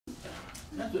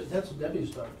That's what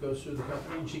Debbie's daughter goes through the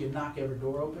company, and she can knock every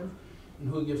door open, and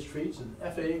who gives treats, and the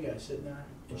FAA guy sitting there,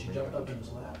 and she jumped up in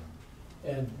his lap.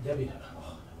 And Debbie,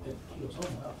 and he goes, oh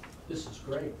wow, this is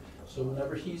great. So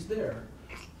whenever he's there,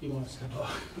 he wants to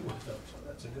talk with them, so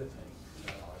that's a good thing.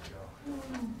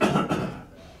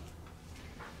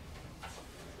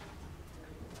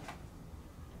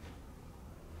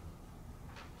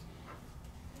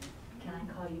 Can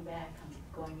I call you back?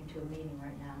 I'm going into a meeting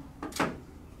right now.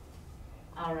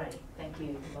 All right, thank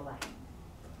you. Bye-bye.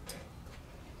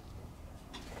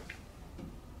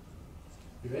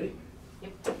 You ready?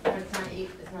 Yep, but it's not 8,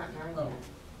 it's not 9 Oh.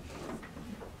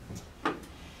 yet.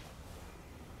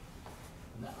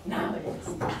 No. Now it is.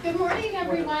 Good morning,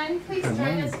 everyone. Please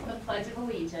join us for the Pledge of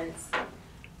Allegiance.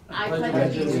 I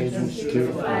pledge allegiance to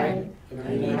the flag of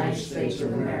the United States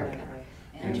of America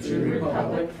and to the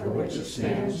republic for which it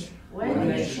stands, one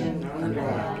nation, under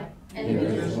God,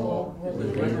 indivisible,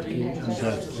 with liberty and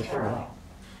justice for all.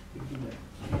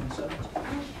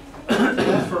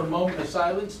 For a moment of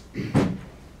silence,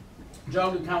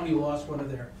 Geauga County lost one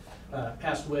of their,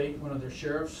 passed away, one of their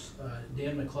sheriffs,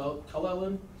 Dan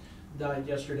McClellan, died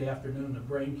yesterday afternoon of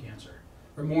brain cancer,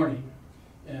 or morning.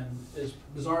 And as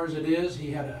bizarre as it is,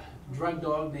 he had a drug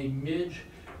dog named Midge,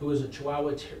 who was a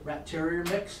Chihuahua Rat Terrier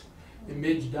mix, and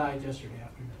Midge died yesterday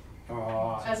afternoon.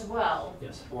 Oh, As well.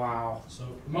 Yes. wow. So,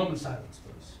 a moment of silence,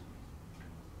 please.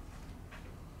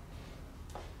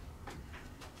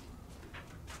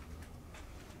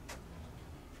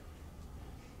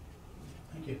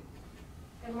 Thank you.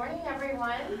 Good morning,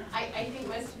 everyone. I think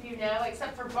most of you know,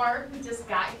 except for Barb, who just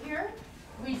got here,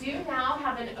 we do now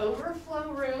have an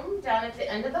overflow room down at the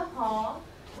end of the hall,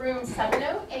 room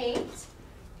 708.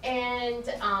 And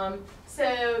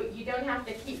so you don't have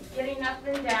to keep getting up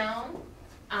and down.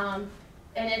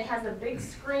 And it has a big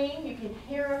screen, you can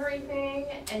hear everything,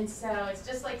 and so it's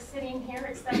just like sitting here,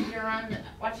 except you're on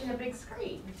watching a big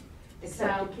screen.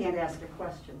 Except So, you can't ask a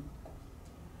question.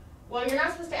 well, you're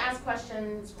not supposed to ask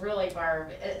questions really,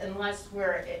 Barb, unless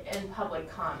we're in public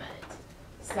comment.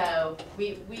 So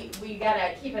we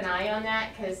gotta keep an eye on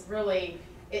that, because really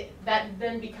that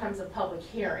then becomes a public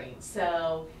hearing.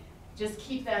 So just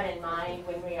keep that in mind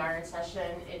when we are in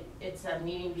session. It's a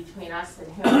meeting between us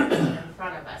and whoever's in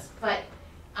front of us. But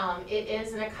it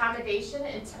is an accommodation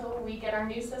until we get our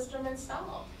new system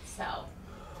installed. So,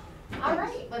 all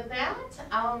right, with that,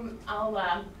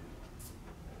 I'll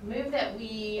move that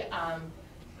we, what am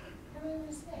I going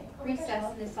to say?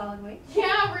 Recess into solid waste?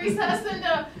 Yeah, recess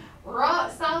into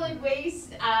solid waste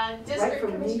district Right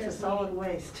from me to commissioners solid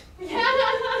waste. meeting.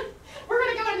 Yeah, we're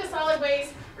going to go into solid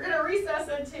waste. We're going to recess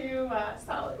into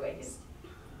solid waste.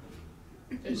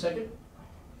 Okay, second?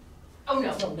 Oh,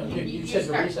 no. Oh, no, you said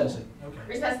you're start. recessing. Okay.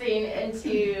 Recessing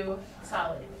into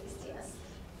solid waste,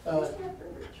 yes.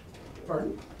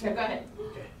 Pardon? No, go ahead.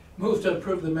 Okay. Move to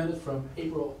approve the minutes from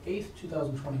April 8th,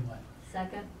 2021.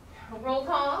 Second? Roll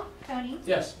call. Tony?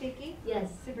 Yes. Vicky? Yes.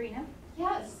 Sabrina?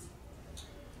 Yes.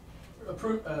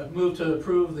 Move to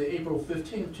approve the April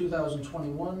 15th,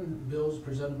 2021 bills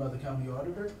presented by the county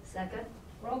auditor. Second?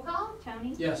 Roll call.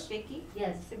 Tony? Yes. Vicky?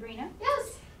 Yes. Sabrina?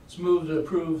 Yes. It's moved to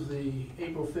approve the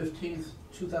April 15th,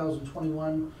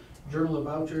 2021 journal of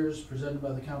vouchers presented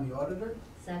by the county auditor.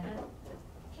 Second?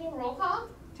 Okay, roll call.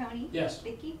 Tony? Yes.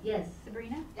 Vicky? Yes.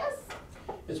 Sabrina? Yes.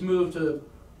 It's moved to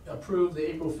approve the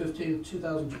April 15th,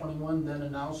 2021 then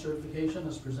and now certification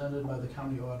as presented by the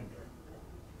county auditor.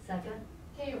 Second?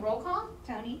 Okay, roll call.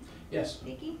 Tony? Yes.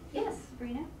 Vicky? Yes.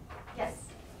 Sabrina? Yes.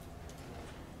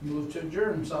 Move to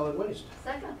adjourn solid waste.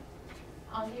 Second?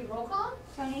 I'll do roll call.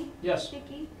 Tony? Yes.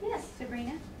 Vicky? Yes.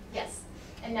 Sabrina? Yes.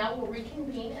 And now we'll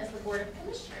reconvene as the Board of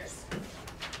Commissioners.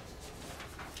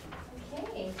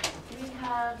 Okay, we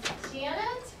have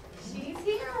Janet. She's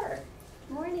here.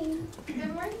 Morning.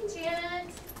 Good morning, Janet.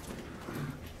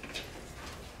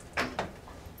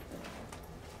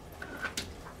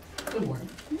 Good morning.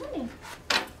 Morning.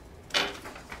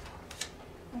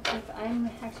 Okay, so I'm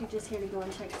actually just here to go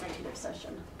into executive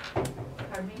session.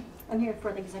 Pardon me? I'm here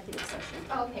for the executive session.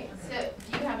 Okay, so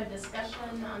do you have a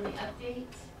discussion on the update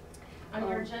on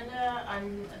your agenda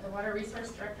on the Water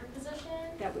Resource Director position?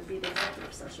 That would be the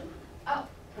executive session. Oh,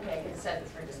 okay, it said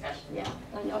it's for discussion. Yeah,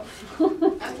 I know.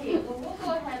 Okay, well, we'll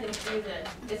go ahead and do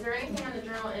the, is there anything on the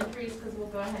journal entries? Because we'll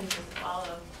go ahead and just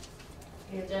follow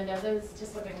the agenda. Those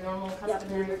just look like normal, Yeah,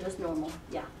 customary. they're just normal,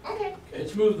 yeah. Okay.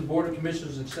 It's moved the Board of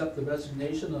Commissioners accept the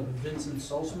resignation of Vincent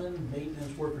Salzman,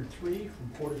 Maintenance Worker 3 from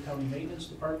Portage County Maintenance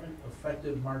Department,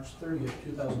 effective March 30th,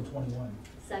 2021.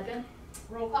 Second?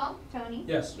 Roll call. Tony?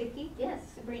 Yes. Vicky? Yes.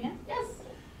 Sabrina? Yes.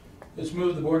 It's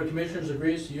moved the Board of Commissioners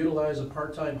agrees to utilize a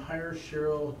part-time hire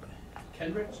Cheryl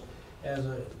Kendricks as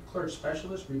a clerk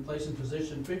specialist, replacing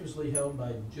position previously held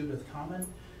by Judith Common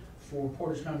for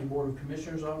Portage County Board of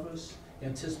Commissioners Office.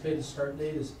 Anticipated start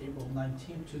date is April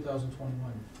 19th,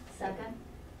 2021. Second?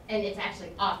 And it's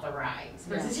actually authorized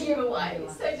versus Yeah.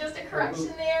 utilized, so just a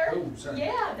correction there. Oh, sorry.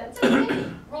 Yeah, that's okay.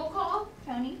 Roll call?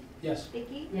 Tony, Yes.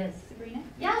 Vicky, Yes. Sabrina,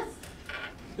 Yes.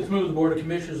 It's moved the Board of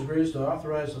Commissioners agrees to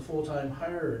authorize the full-time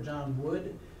hire of John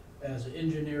Wood as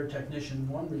Engineer Technician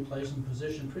 1, replacing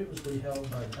position previously held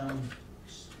by John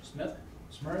Smith,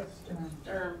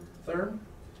 Thurm,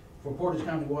 for Portage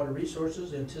County Water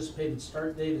Resources. Anticipated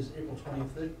start date is April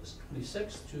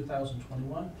 26th,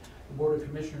 2021. The Board of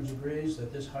Commissioners agrees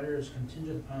that this hire is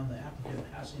contingent upon the applicant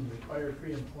passing the required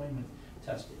pre-employment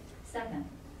testing. Second?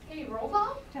 Okay, roll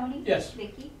call? Tony. Yes.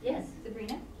 Vicky, Yes.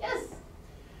 Sabrina, Yes.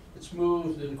 It's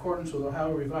moved in accordance with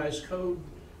Ohio Revised Code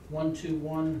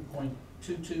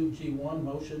 121.22G1,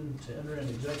 motion to enter an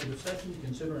executive session to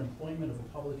consider employment of a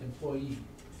public employee.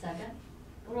 Second?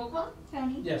 Roll call?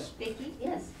 Tony. Yes. Vicky,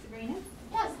 Yes. Sabrina,